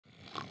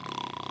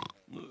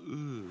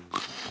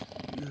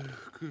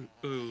Good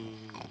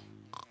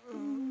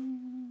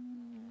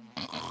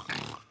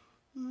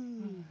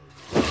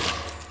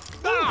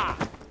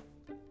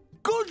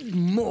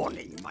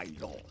morning, my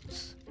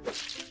lords.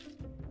 He's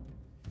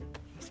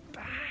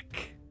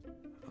back.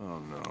 Oh,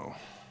 no.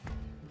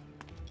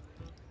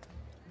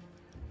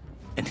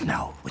 And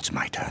now it's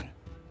my turn.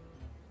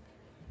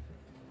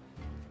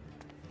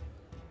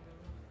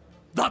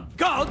 The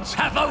gods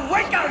have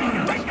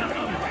awakened!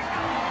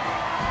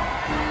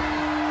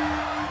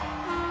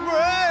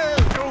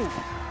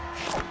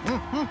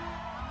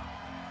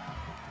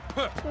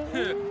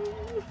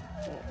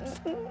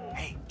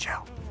 Hey,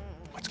 Joe,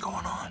 what's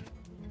going on?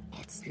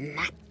 It's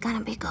not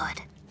gonna be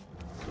good.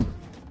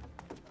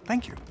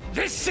 Thank you.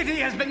 This city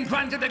has been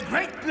granted a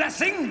great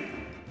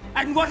blessing.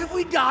 And what have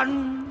we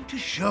done to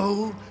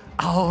show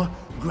our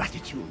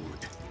gratitude?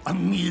 A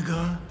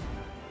meager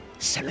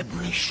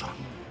celebration.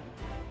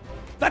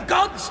 The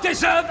gods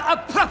deserve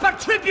a proper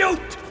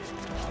tribute!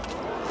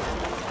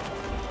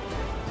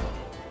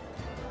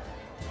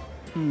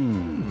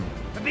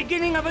 The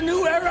beginning of a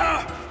new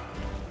era!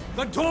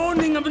 The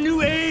dawning of a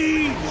new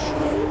age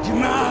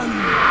demands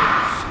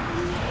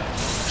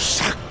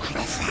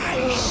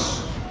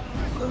sacrifice!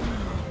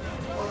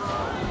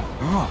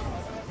 Oh.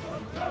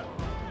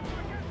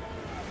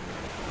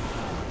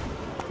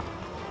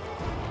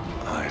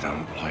 I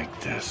don't like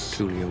this.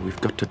 Julio, we've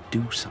got to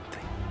do something.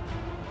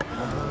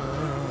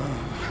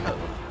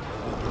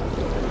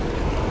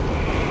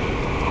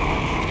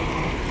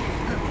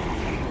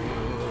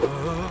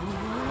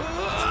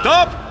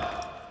 Stop!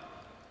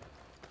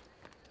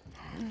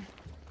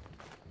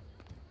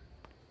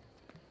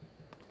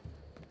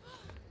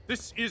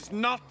 This is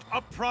not a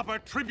proper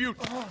tribute.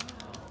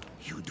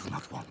 You do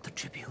not want the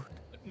tribute?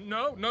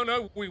 No.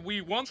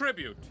 We want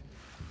tribute.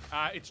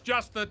 It's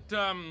just that,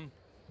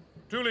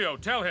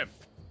 Tulio, tell him.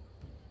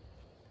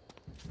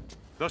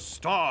 The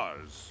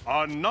stars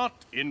are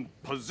not in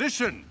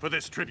position for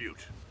this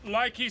tribute.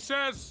 Like he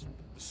says,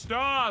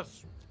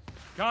 stars.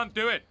 Can't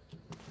do it.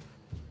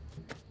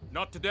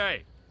 Not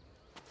today.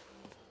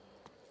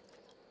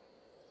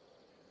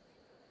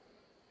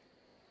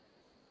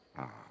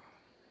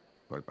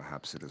 Well,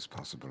 perhaps it is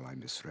possible I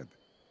misread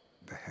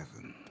the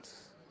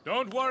heavens.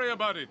 Don't worry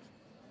about it.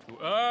 To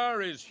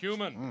err is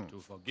human. To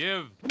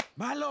forgive.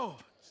 My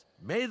lords,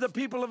 may the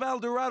people of El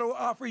Dorado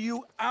offer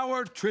you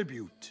our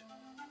tribute.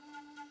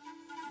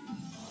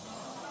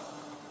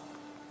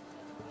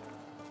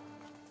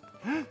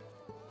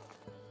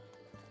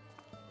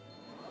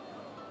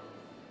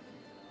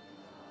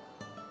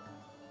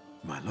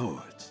 My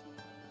lords,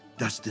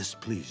 does this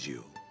please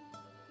you?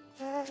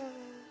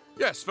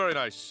 Yes, very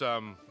nice.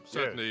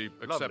 Certainly Yes,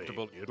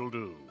 acceptable. lovely. It'll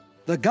do.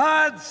 The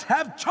gods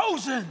have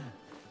chosen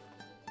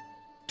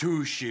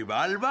to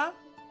Xibalba,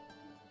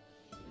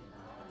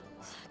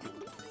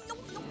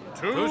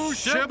 To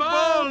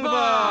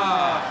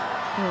Xibalba!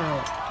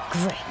 Oh,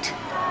 great.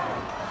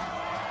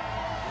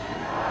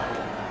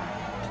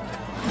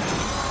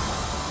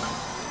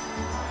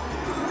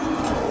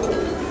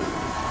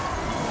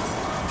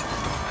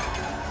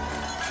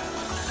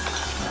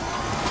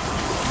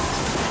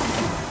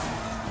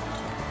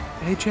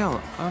 Hey, Jill,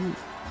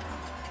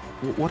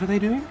 what are they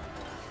doing?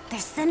 They're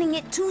sending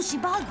it to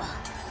Xibalba,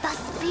 the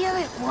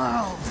spirit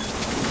world.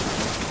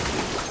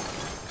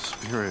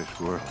 Spirit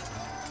world.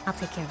 I'll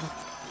take care of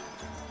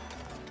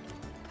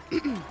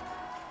it.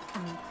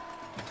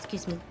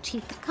 Excuse me,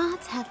 Chief. The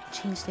gods have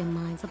changed their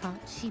minds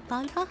about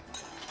Xibalba.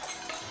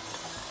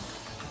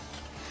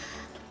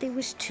 They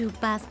wish to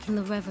bask in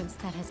the reverence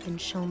that has been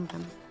shown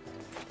them.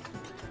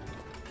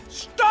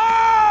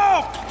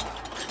 stop!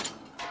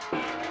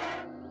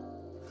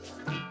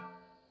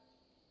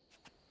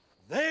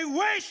 They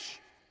wish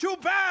to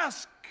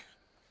bask.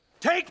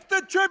 Take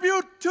the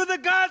tribute to the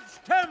gods'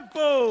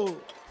 temple.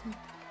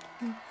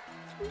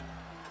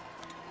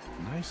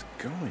 Nice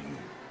going.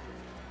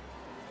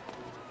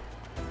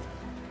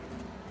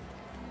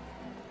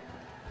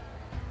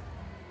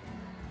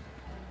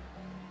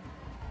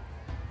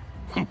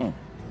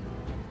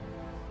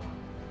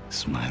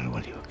 Smile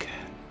while you can.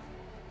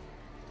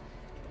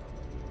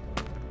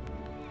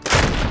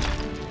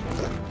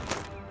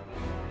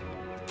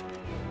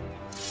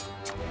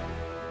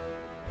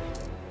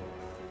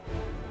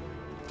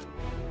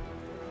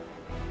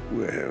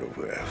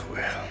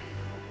 Well.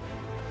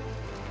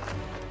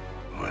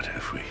 What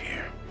have we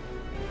here?